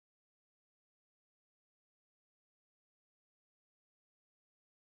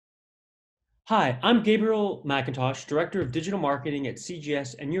Hi, I'm Gabriel McIntosh, Director of Digital Marketing at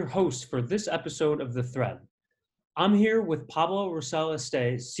CGS, and your host for this episode of The Thread. I'm here with Pablo Rosell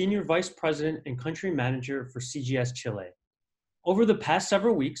Este, Senior Vice President and Country Manager for CGS Chile. Over the past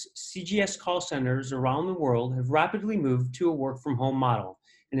several weeks, CGS call centers around the world have rapidly moved to a work from home model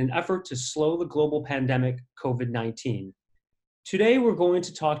in an effort to slow the global pandemic, COVID 19. Today, we're going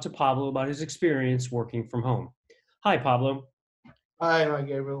to talk to Pablo about his experience working from home. Hi, Pablo. Hi,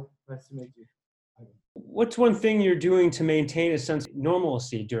 Gabriel. Nice to meet you. What's one thing you're doing to maintain a sense of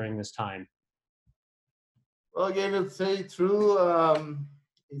normalcy during this time? Well, Gabriel, to say true,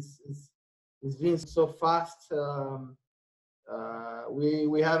 it's been so fast.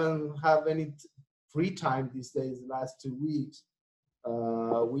 We haven't have any free time these days. The last 2 weeks,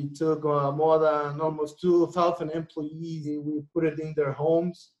 we took more than almost 2,000 employees. We put it in their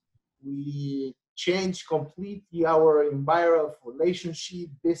homes. We changed completely our environment, relationship,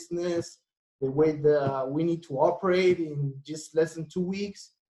 business, the way that we need to operate in just less than 2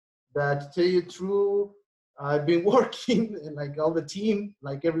 weeks. That to tell you the truth, I've been working and like all the team,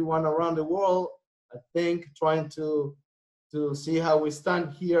 like everyone around the world, I think trying to see how we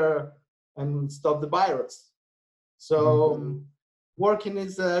stand here and stop the virus. So working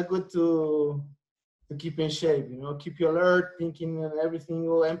is good to keep in shape, keep you alert, thinking and every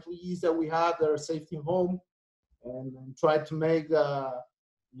single employees that we have that are safety home, and try to make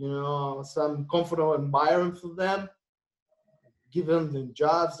some comfortable environment for them, give them the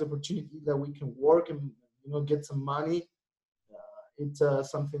jobs, the opportunity that we can work and get some money. It's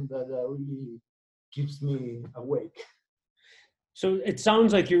something that really keeps me awake. So it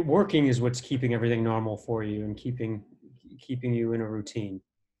sounds like your working is what's keeping everything normal for you and keeping you in a routine.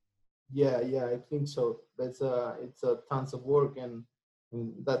 Yeah, I think so. That's it's tons of work, and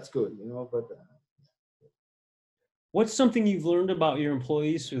that's good, But What's something you've learned about your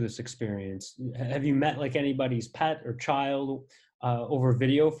employees through this experience? Have you met like anybody's pet or child over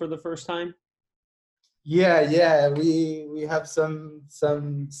video for the first time? yeah, we have some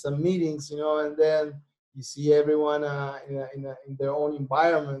meetings, and then you see everyone in their own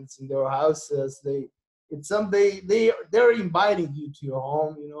environments, in their houses. They're inviting you to your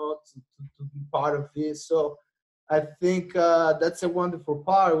home, to be part of this. So I think that's a wonderful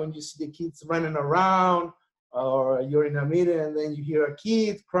part when you see the kids running around, or you're in a meeting and then you hear a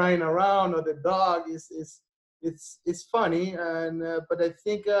kid crying around, or the dog it's funny, and but I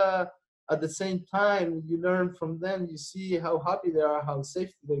think. At the same time, you learn from them. You see how happy they are, how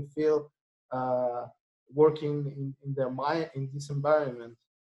safe they feel uh, working in their mind in this environment.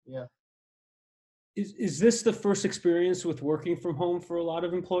 Yeah. Is this the first experience with working from home for a lot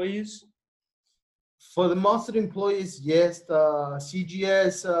of employees? For the most of the employees, yes.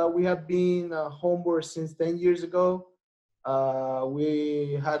 CGS, we have been homeward since 10 years ago.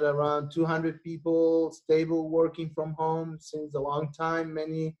 We had around 200 people stable working from home since a long time,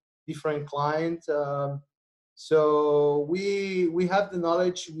 many different clients. So we have the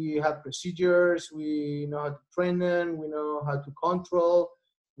knowledge, we have procedures, we know how to train them, we know how to control,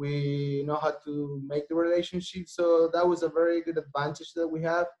 we know how to make the relationship. So that was a very good advantage that we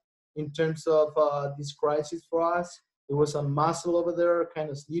have in terms of this crisis for us. There was a muscle over there,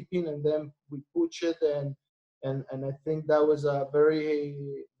 kind of sleeping, and then we push it, and I think that was a very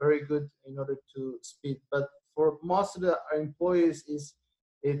good in order to speed. But for most of our employees,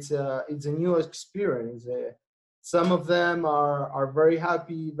 it's a new experience. Some of them are very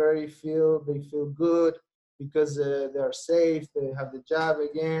happy, they feel good because they're safe, they have the job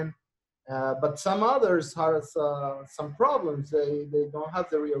again. But some others have some problems. They don't have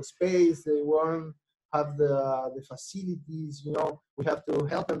the real space. They won't have the facilities. We have to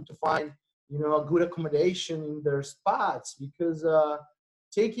help them to find a good accommodation in their spots, because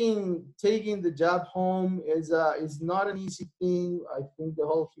taking the job home is not an easy thing. I think the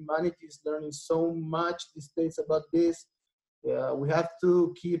whole humanity is learning so much these days about this. We have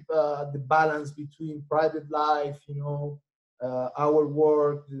to keep the balance between private life, our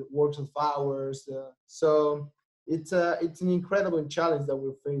work, the works of hours. So it's an incredible challenge that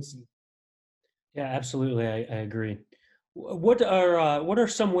we're facing. Yeah, absolutely. I agree. What are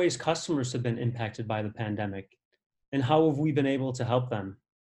some ways customers have been impacted by the pandemic, and how have we been able to help them?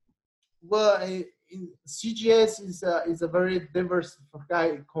 Well, CGS is a very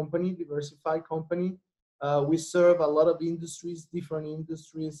diversified company. We serve a lot of industries, different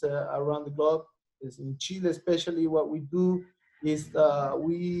industries around the globe. Is in Chile, especially, what we do is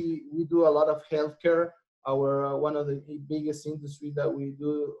we do a lot of healthcare. Our one of the biggest industry that we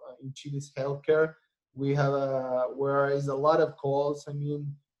do in Chile is healthcare. We have where is a lot of calls. I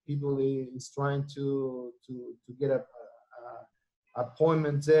mean, people is trying to get a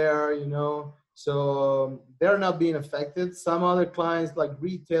appointments there, you know. So they're not being affected. Some other clients, like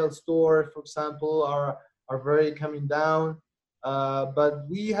retail stores, for example, are very coming down. But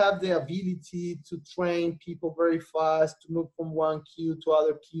we have the ability to train people very fast to move from one queue to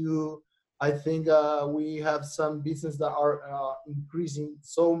other queue. I think we have some business that are increasing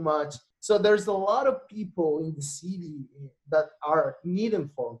so much. So there's a lot of people in the city that are needing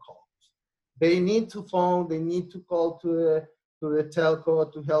phone calls. They need to phone. They need to call to the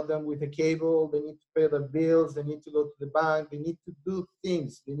telco to help them with the cable. They need to pay their bills. They need to go to the bank. They need to do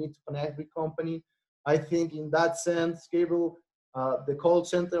things. They need to connect with company. I think in that sense, Gabriel, the call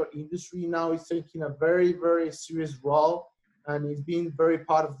center industry now is taking a very, very serious role and is being very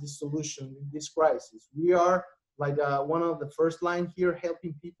part of the solution in this crisis. We are like one of the first line here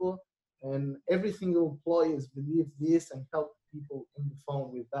helping people, and every single employee believes this and help people on the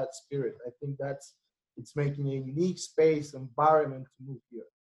phone with that spirit. I think it's making a unique space environment to move here.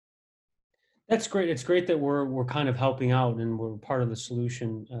 That's great. It's great that we're kind of helping out and we're part of the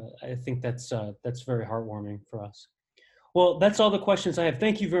solution. I think that's very heartwarming for us. Well, that's all the questions I have.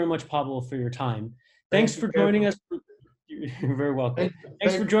 Thank you very much, Pablo, for your time. Thanks Thank you, for joining Gabriel. us. You're very welcome.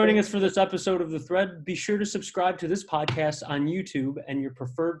 Thanks for Thank joining us for this episode of The Thread. Be sure to subscribe to this podcast on YouTube and your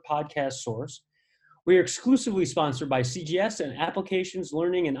preferred podcast source. We are exclusively sponsored by CGS, an applications,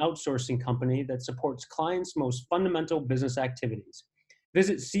 learning, and outsourcing company that supports clients' most fundamental business activities.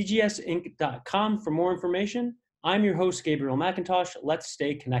 Visit cgsinc.com for more information. I'm your host, Gabriel McIntosh. Let's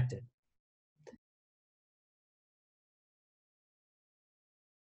stay connected.